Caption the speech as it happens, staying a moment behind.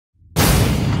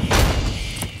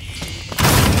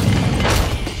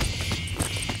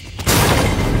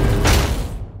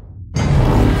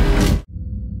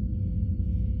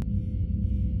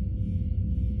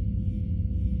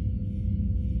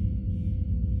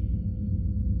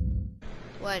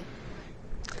One.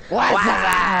 What's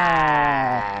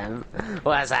up?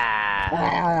 What's up?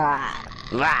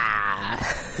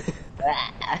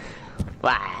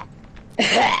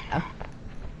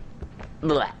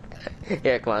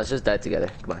 Here, come on, let's just die together.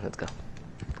 Come on, let's go.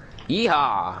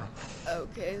 Yeehaw!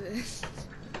 Okay then.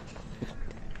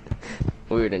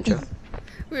 Weird intro.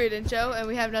 Weird intro, and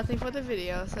we have nothing for the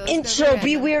video, so it's Intro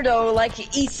be weirdo, like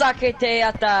isakete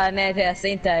ata nete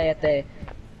sintayete.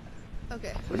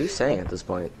 Okay. What are you saying at this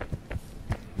point?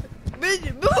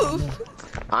 Move!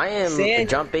 I am Say it.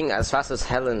 jumping as fast as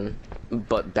Helen,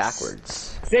 but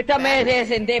backwards. I killed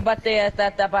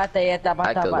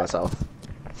myself.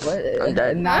 What? I'm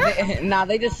dead. Nah,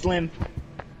 they just slim.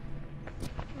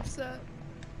 What's up?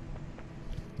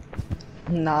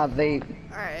 Nah, they.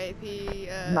 R.I.P.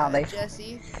 Nah, they.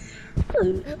 Jesse.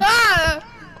 Ah!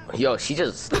 Yo, she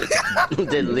just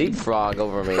did leapfrog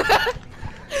over me.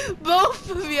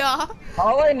 Both of y'all.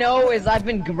 All I know is I've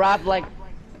been grabbed like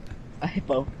a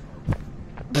hippo.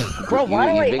 Bro,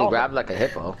 why You've do been I? grabbed like a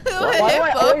hippo. Why do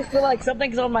I always feel like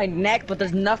something's on my neck, but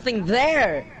there's nothing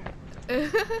there?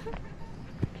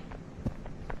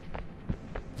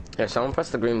 Here, someone press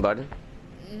the green button.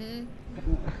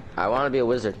 I want to be a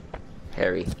wizard,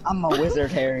 Harry. I'm a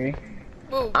wizard, Harry.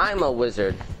 Move. I'm a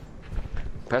wizard.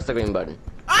 Press the green button.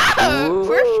 Ah! Ooh.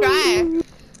 First try.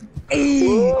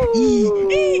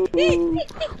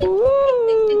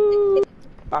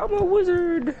 I'm a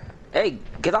wizard. Hey,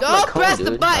 get off my Don't cone, press dude.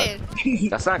 the button.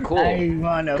 That's not cool. I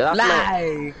wanna Get off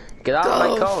fly. Get off my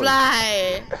Go cone.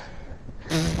 fly.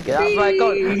 Get off my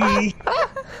cone.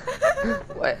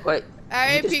 Wait.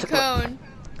 R.I.P. just took cone.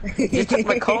 You just took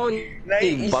my cone.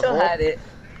 You still butthole. had it.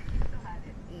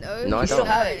 No, No, I You still don't.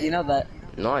 have it. You know that.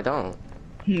 No, I don't.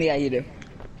 Yeah, you do.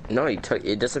 No, you took.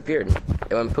 It disappeared.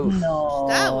 It went poof. No.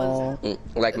 That was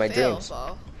Like my the fail dreams.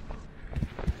 fall.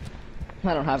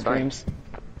 I don't have Sorry. dreams.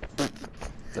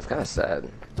 That's kind of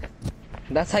sad.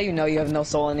 That's how you know you have no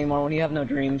soul anymore, when you have no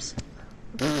dreams.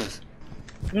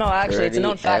 No, actually, it's a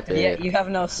known Pretty fact that epic. you have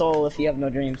no soul if you have no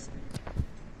dreams.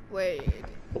 Wait.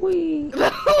 Wee.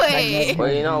 Wait.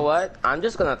 Well, you know what? I'm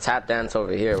just gonna tap dance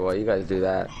over here while you guys do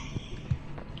that.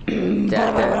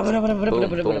 Tap dance. Boom,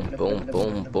 boom,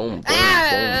 boom, boom,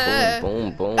 Ah!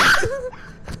 boom, boom.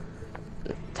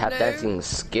 Tap No. dancing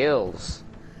skills.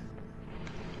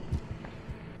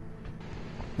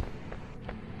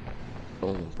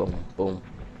 Boom, boom, boom.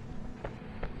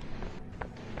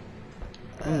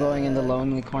 I'm going in the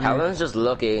lonely corner. Helen's just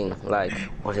looking like,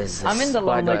 what is this? I'm in the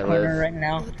Why do lonely I corner live? right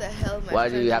now. What the hell, my Why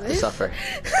do you have to friend suffer?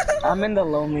 I'm in the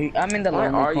lonely Why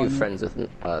corner. are you friends with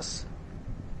us?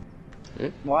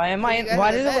 Why am I? You guys Why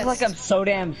are does the it look like best. I'm so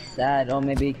damn sad? Oh,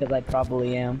 maybe because I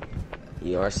probably am.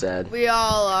 You are sad. We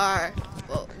all are.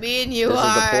 Well, me and you This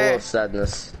is the pool are. of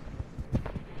sadness.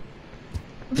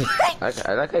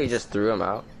 I like how you just threw him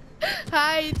out.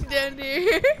 Hi, it's down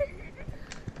there.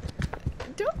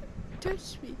 Don't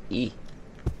touch me. E.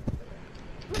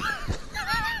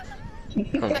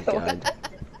 Oh my god.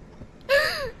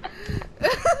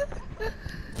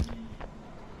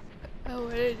 I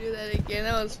want to do that again.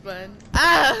 That was fun.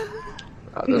 Ah!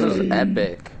 Oh, this is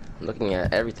epic. I'm looking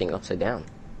at everything upside down.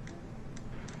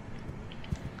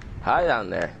 Hi down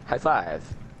there. High five.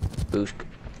 Boosh.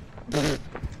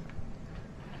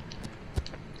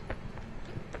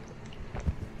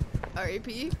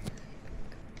 R.A.P.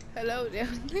 Hello,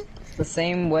 down there. It's the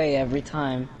same way every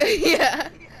time, Yeah.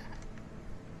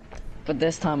 but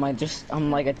this time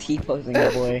I'm like a T-posing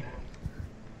boy.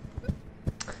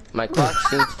 My crotch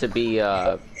seems to be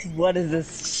What is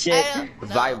this shit? I don't know.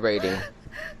 vibrating.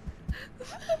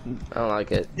 I don't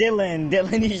like it.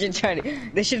 Dylan, you should try to.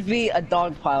 There should be a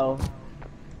dog pile.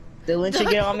 Dylan should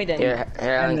get on me then. Here,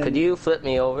 Helen, then- could you flip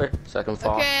me over so I can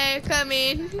fall? Okay,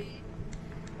 coming.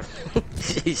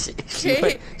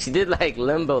 she did like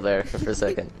limbo there for a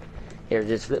second. Here,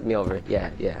 just flip me over.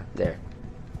 Yeah, there.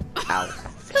 Ow.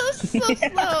 So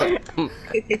slow.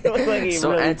 It looks like he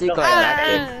So really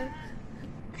anticlimactic.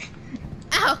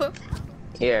 Ow.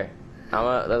 Here,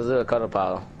 let's do a cuddle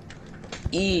pile.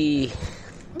 E.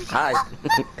 Hi.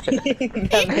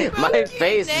 My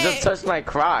face just touched my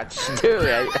crotch, dude.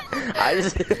 I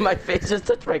just my face just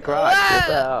touched my crotch. What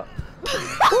the hell?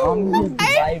 I'm just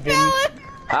vibing.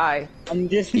 Hi. I'm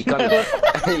just. You come,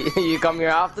 you come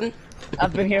here often?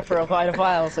 I've been here for quite a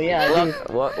while, so yeah. I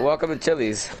do. Welcome to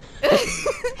Chili's.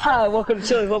 Hi, welcome to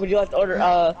Chili's. What would you like to order?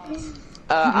 I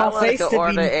My would like face to to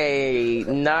order be- a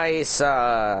nice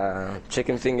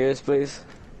chicken fingers, please.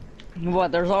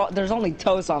 What? There's only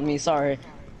toast on me. Sorry.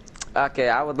 Okay,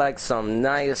 I would like some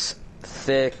nice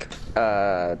thick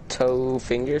toe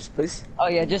fingers, please? Oh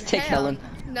yeah, just take Helen.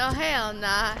 No, hell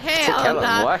nah. Hell Helen,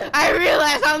 nah. what? I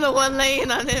realize I'm the one laying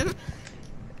on him.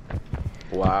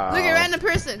 Wow. Look at random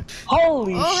person.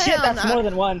 Holy Oh, shit, hell that's nah. more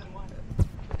than one.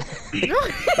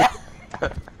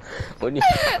 When you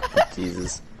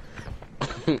Jesus.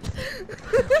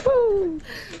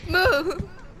 Move.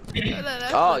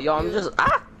 Oh, yo, I'm just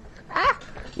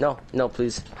No, no,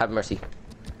 please have mercy.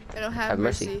 I don't have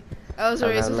mercy. mercy. I was I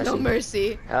don't raised have with no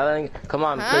mercy. Helen, come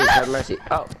on, please have mercy.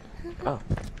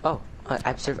 Oh, I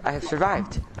have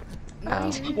survived.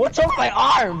 Ow. What's on my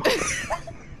arm?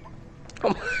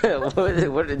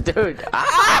 what, dude?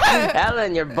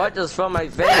 Helen, your butt just fell on my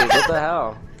face. What the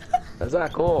hell? That's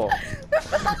not cool.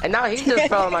 And now he just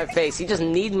fell on my face. He just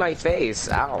kneed my face.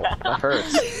 Ow, that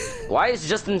hurts. Why is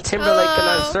Justin Timberlake on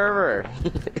our server?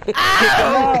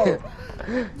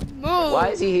 Move. Why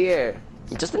is he here?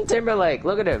 Justin Timberlake,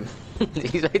 look at him.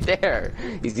 He's right there.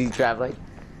 Is he traveling?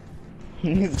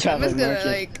 He's I'm traveling just gonna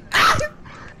merchant. like.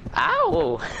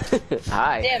 Ow!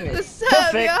 Hi. Damn it. What's up,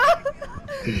 Perfect. yo?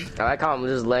 I like how I'm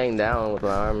just laying down with my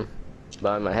arm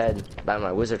behind my head, behind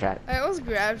my wizard hat. I almost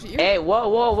grabbed you. Hey,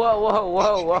 whoa!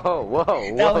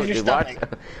 That was your stomach.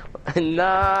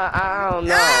 Nah, I don't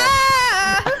know.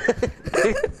 Ah!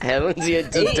 Helen's here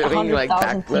just doing like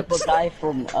 800,000 people backflips. die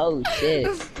from. Oh shit.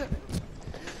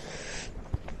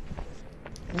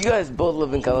 You guys both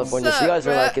live in California, What's so you up, guys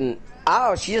are bruh? like in.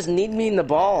 Ow! She just kneed me in the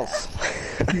balls.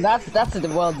 That's a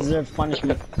well-deserved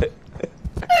punishment.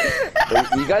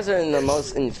 You guys are in the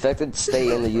most infected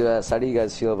state in the U.S. How do you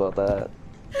guys feel about that?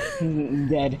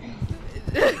 Dead.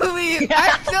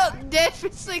 I felt dead for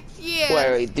 6 years.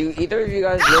 Wait, do either of you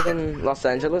guys live in Los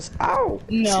Angeles? Ow!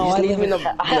 No, She I just kneed live me in. in the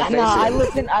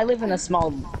face. I live in a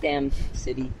small damn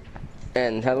city.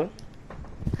 And Helen,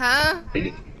 Huh? do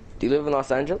you live in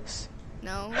Los Angeles?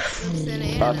 No. It's in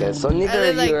Anna. Okay, so I neither live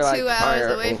of like you are 2 like hours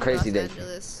are away in from crazy Los days.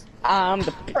 Angeles. I'm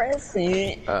the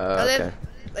president. I Okay. live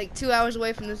like 2 hours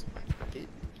away from this.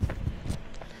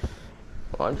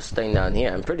 Well, I'm just staying down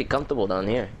here. I'm pretty comfortable down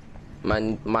here.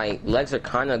 My legs are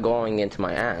kind of going into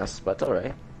my ass, but it's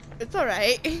alright. It's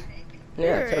alright.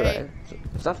 Yeah, it's Alright. alright.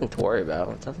 It's nothing to worry about.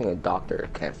 It's nothing a doctor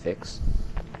can't fix.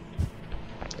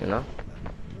 You know?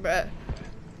 Bruh.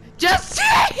 Just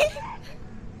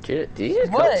Did you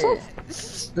just What? kill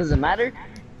yourself? Does it matter?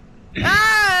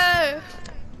 Ah!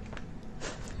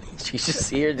 She's just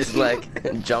here, just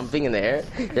like jumping in the air.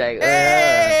 You're like,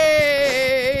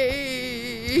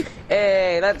 Hey!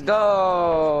 hey, let's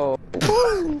go! Just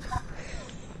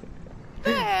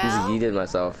Well, yeeted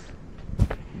myself.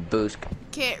 Boost.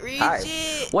 can't reach Hi.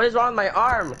 it. What is wrong with my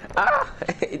arm? Ah!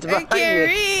 It's I behind can't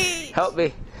me. reach. Help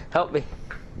me. Help me.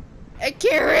 I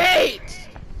can't reach.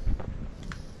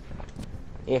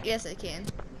 Yeah. Yes, I can.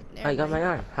 Never I got mind. my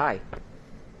arm. Hi.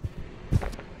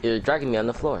 You're dragging me on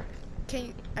the floor. Can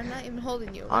you, I'm not even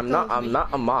holding you. I'm Let go of me. not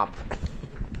a mop.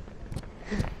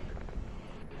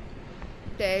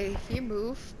 Did he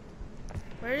move?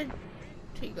 Where did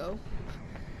he go?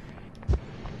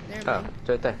 Never Oh, mind. it's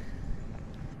right there.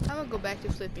 I'm gonna go back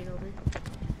to flipping over.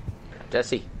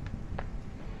 Jesse.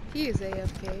 He is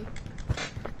AFK.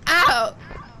 Ow!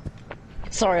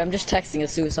 Sorry, I'm just texting a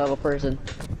suicidal person.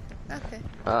 Okay.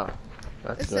 Oh,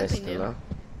 that's It's nice nothing to new. know.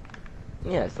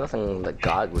 Yeah, it's nothing that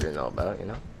God wouldn't know about, you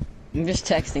know. I'm just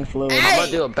texting Fluid. Hey!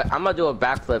 I'm gonna do a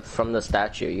backflip from the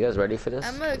statue. You guys ready for this?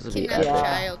 I'm gonna This will be kidnap a epic. Yeah.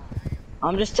 child.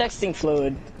 I'm just texting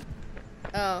Fluid,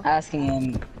 Oh. asking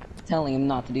him, telling him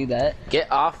not to do that.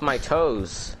 Get off my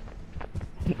toes.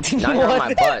 Now you're on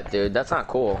my butt, dude. That's not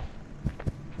cool.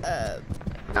 Uh,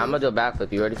 I'm gonna do a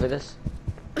backflip. You ready for this?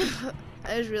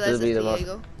 I just realized This'll be it's the most-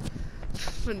 Diego.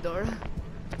 Fedora.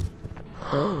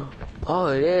 Oh,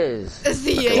 it is. It's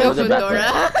Okay, Diego we'll do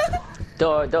backflip.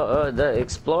 Fedora. The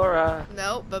explorer.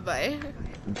 No, bye-bye.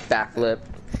 Backflip.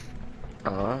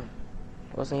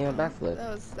 Wasn't even a backflip.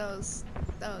 That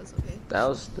was okay. That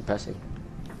was depressing.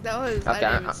 That was, Okay,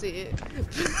 I didn't even see it.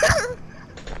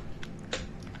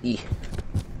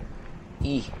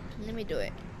 E. Let me do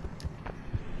it.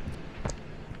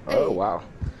 Oh Hey. wow.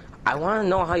 I want to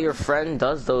know how your friend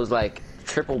does those like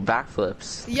triple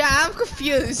backflips. Yeah, I'm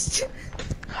confused.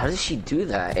 How does she do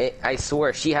that? I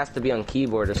swear she has to be on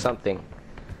keyboard or something.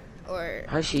 Or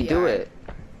How does she VR. do it?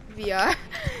 VR.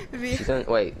 She's gonna,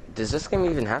 wait, does this game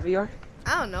even have VR?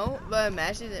 I don't know, but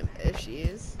imagine if she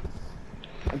is.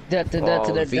 Well,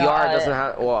 VR doesn't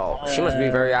have. Well, she must be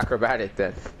very acrobatic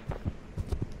then.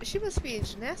 She must be in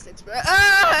gymnastics, bro.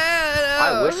 I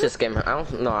I wish this game. I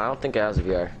don't think it has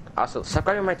VR. Also, stop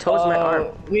grabbing my toes, my arm.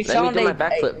 We Let me found do my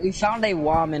backflip. we found a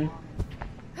woman.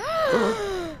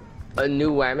 A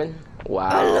new woman.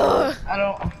 Wow.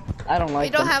 I I don't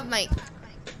like We don't them. have mic.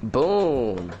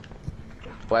 Boom.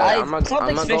 Wait, I'm gonna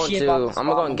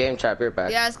go in game chat. Be right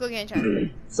back. Yeah, let's go game chat.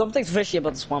 Something's fishy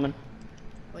about this woman.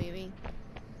 What do you mean?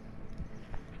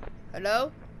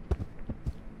 Hello?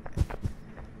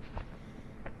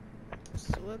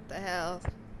 So what the hell?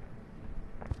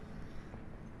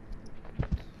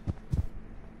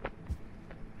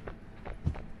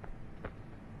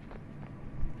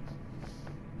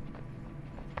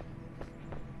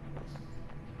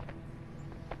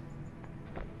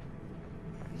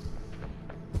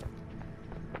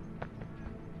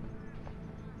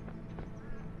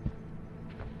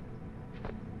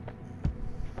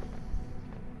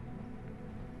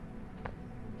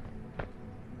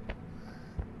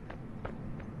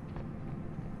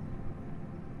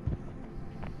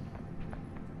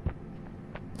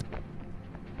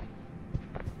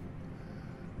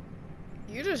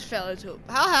 You just fell into it.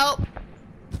 I'll help.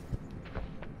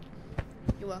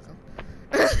 You're welcome.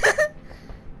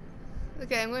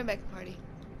 Okay, I'm going back to party.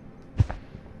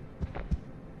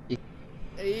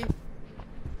 Ready?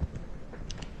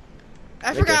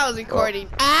 I forgot I was recording.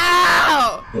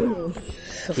 Ow!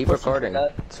 Keep recording.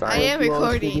 It's fine. I am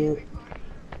recording.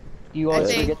 You I always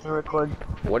think- forget to record.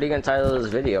 What are you gonna title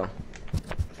this video?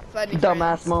 Funny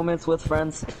Dumbass friends. moments with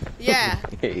friends. Yeah.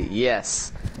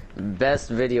 Yes. Best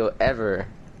video ever.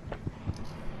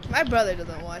 My brother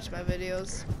doesn't watch my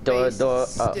videos. Still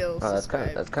Still that's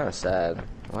kind of sad.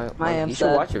 I am you should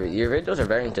sad. watch your videos are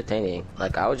very entertaining.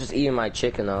 Like I was just eating my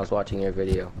chicken and I was watching your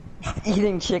video.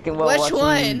 Eating chicken while Which watching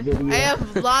one? video. I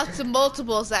have lots of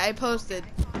multiples that I posted.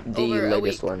 The Over a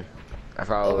latest week. one. I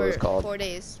forgot what it Over was called. 4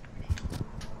 days.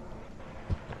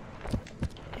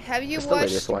 Have you It's the watched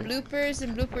latest one. bloopers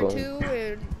and blooper Boom.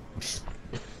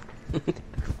 2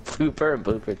 Blooper and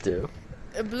blooper too.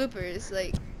 and bloopers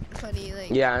like funny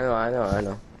like Yeah,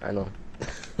 I know.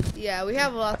 yeah, we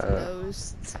have lots of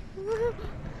those.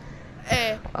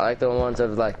 Eh, I like the ones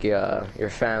of like your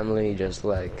family just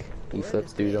like you What flip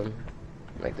is through it? them.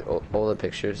 Like all the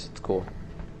pictures. It's cool.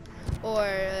 or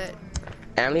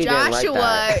Emily didn't like Joshua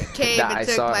that. came that I and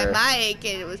took saw my her. mic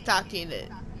and was talking to.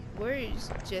 Where is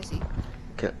Jesse?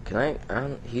 Can I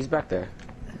don't, he's back there.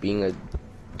 Being a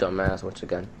dumbass once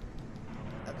again.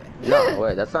 Okay. No,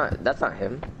 wait, that's not him.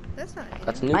 That's not him.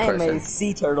 That's a new I am person. a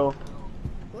sea turtle.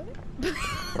 What?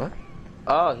 What?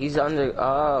 Oh, he's under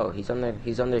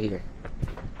here.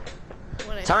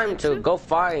 When I Time switch to him? go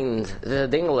find the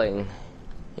dingling.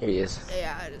 Here he is.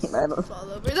 Yeah, I just I don't- fall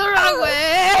over the wrong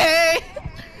way.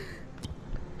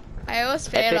 I almost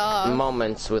fell Epic off.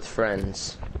 moments with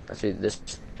friends. Actually, this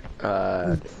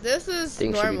This is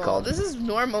thing should be normal. called- This is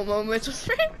normal moments with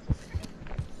friends.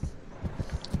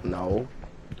 no.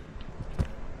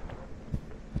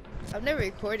 I'm never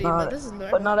recording, but this is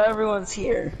normal. But not everyone's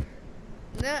here.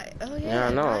 Oh Yeah, yeah, I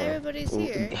know. not everybody's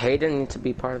here. Hayden needs to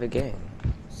be part of the game.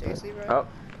 Seriously, bro. Oh,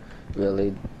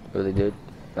 really, dude?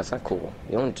 That's not cool.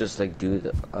 You don't just like do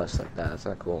us like that. That's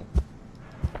not cool.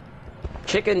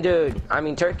 Chicken, dude. I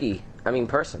mean turkey. I mean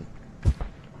person.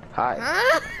 Hi,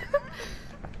 Huh?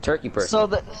 turkey person. So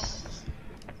the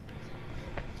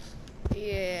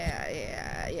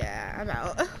Yeah. I'm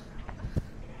out.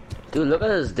 Dude, look at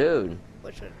this dude.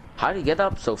 Which one? How did he get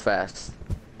up so fast?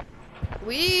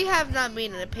 We have not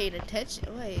been paying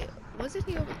attention. Wait, wasn't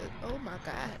he over there? Oh my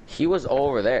god. He was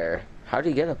over there. How did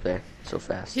he get up there so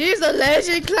fast? He's a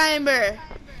legend climber.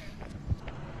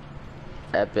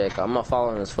 Epic. I'm gonna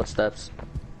follow in his footsteps.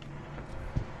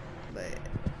 But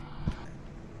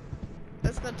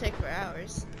that's gonna take for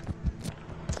hours.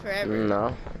 Forever.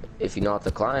 No, if you know how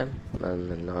to climb,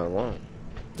 then no, it won't.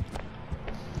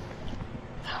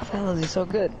 how the hell is he so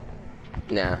good?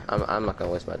 Nah, I'm not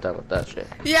gonna waste my time with that shit.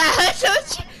 Yeah, that's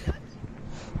what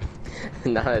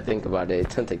Now that I think about it, it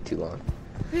doesn't take too long.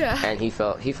 yeah. And he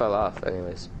fell off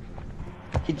anyways.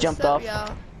 He jumped What's off. up,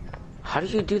 y'all? How do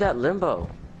you do that limbo?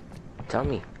 Tell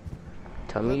me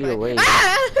your ways.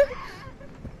 Ah!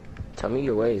 Tell me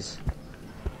your ways.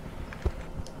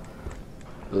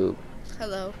 Ooh.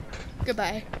 Hello.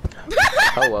 Goodbye.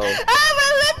 Hello. Ah,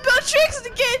 my limbo tricks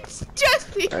against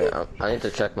Jesse. I need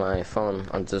to check my phone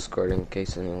on Discord in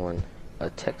case anyone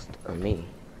text me.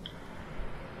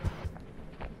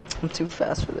 I'm too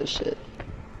fast for this shit.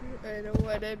 I don't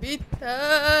wanna be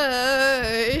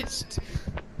touched.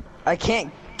 I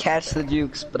can't catch the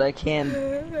jukes, but I can.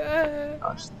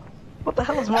 What the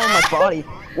hell is wrong with my body?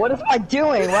 What am I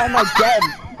doing? Why am I dead?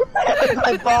 What is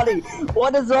my body?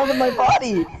 What is wrong with my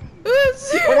body?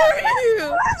 What's wrong with you?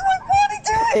 What is my body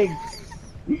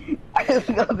doing? I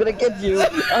I'm gonna get you.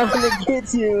 I'm gonna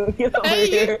get you. Get over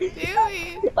here.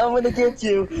 I'm gonna get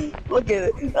you. Look at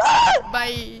it. Ah!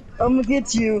 Bye. I'm gonna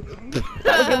get you.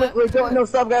 Look, wait, don't, no,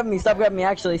 stop grabbing me. Stop grabbing me.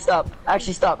 Actually, stop.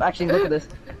 Actually, stop. Actually, look at this.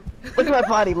 Look at my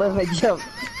body. Let me jump.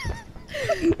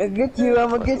 I'm gonna get you. I'm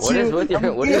gonna get What you. is with your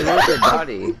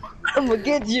body? I'm gonna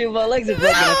get you. My legs are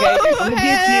broken. Okay. I'm gonna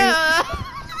get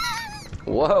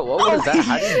you. Whoa, what was that?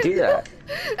 How did you do that?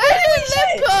 I didn't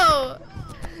let go.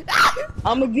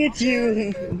 I'm gonna get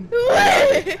you.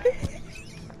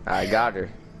 I got her.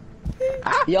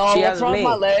 Yo, She what's has wrong me. with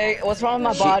my leg? What's wrong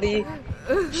with my body?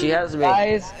 She has me.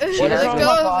 Guys, She what is has wrong me. with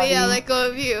my Let go of body? me. I let go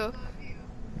of you.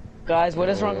 Guys, what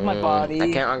is wrong with my body?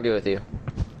 I can't argue with you.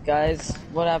 Guys,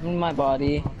 what happened to my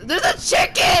body? There's a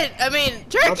chicken. I mean,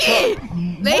 turkey. What's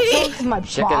wrong Lady. with my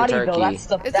Chicken body, turkey. though? That's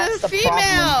It's the a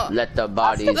female. Let the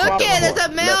bodies That's hit the Look the at it. floor. It's a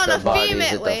male Let the and a bodies female.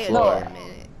 hit the Wait, floor. wait a minute.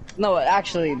 No,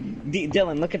 actually,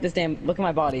 Dylan, look at this damn. Look at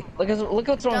my body. Look what's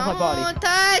wrong with my body. Don't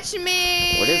touch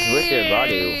me. What is with your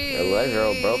body? Your legs are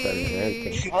all broken and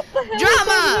everything. What the hell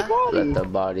Drama! is wrong with my Let body? the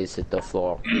bodies hit the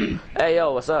floor. Hey,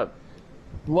 yo, what's up?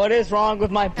 What is wrong with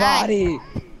my body?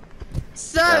 Yo,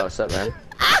 Sup? what's up, man?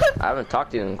 I haven't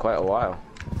talked to you in quite a while.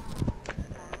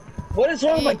 What is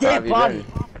wrong with my How damn have you body?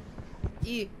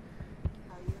 been?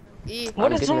 E. What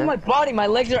I'm is good, wrong with man. my body? My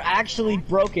legs are actually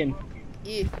broken.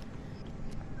 E.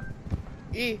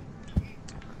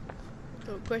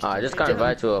 I just got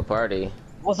invited to a party.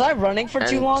 Was I running for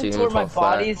too And long to to where my info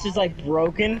flat. body is just like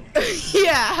broken?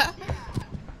 Yeah.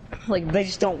 Like they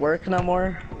just don't work no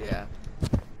more? Yeah.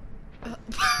 I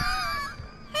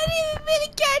didn't even mean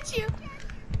to catch you.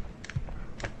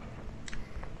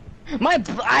 I'm Yo, wait,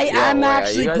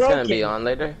 actually are you guys broken. gonna be on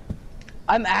later?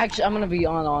 I'm gonna be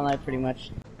on all night pretty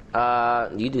much.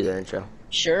 You do the intro.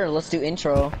 Sure, let's do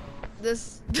intro.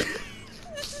 This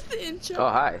is the intro. Oh,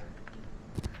 hi.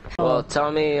 Well,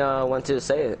 tell me when to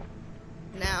say it.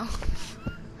 Now.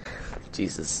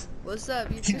 Jesus. What's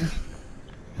up, you two?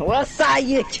 What's up,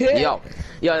 you kid? Yo,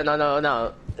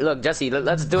 no. Look, Jesse,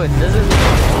 let's do it. This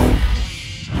is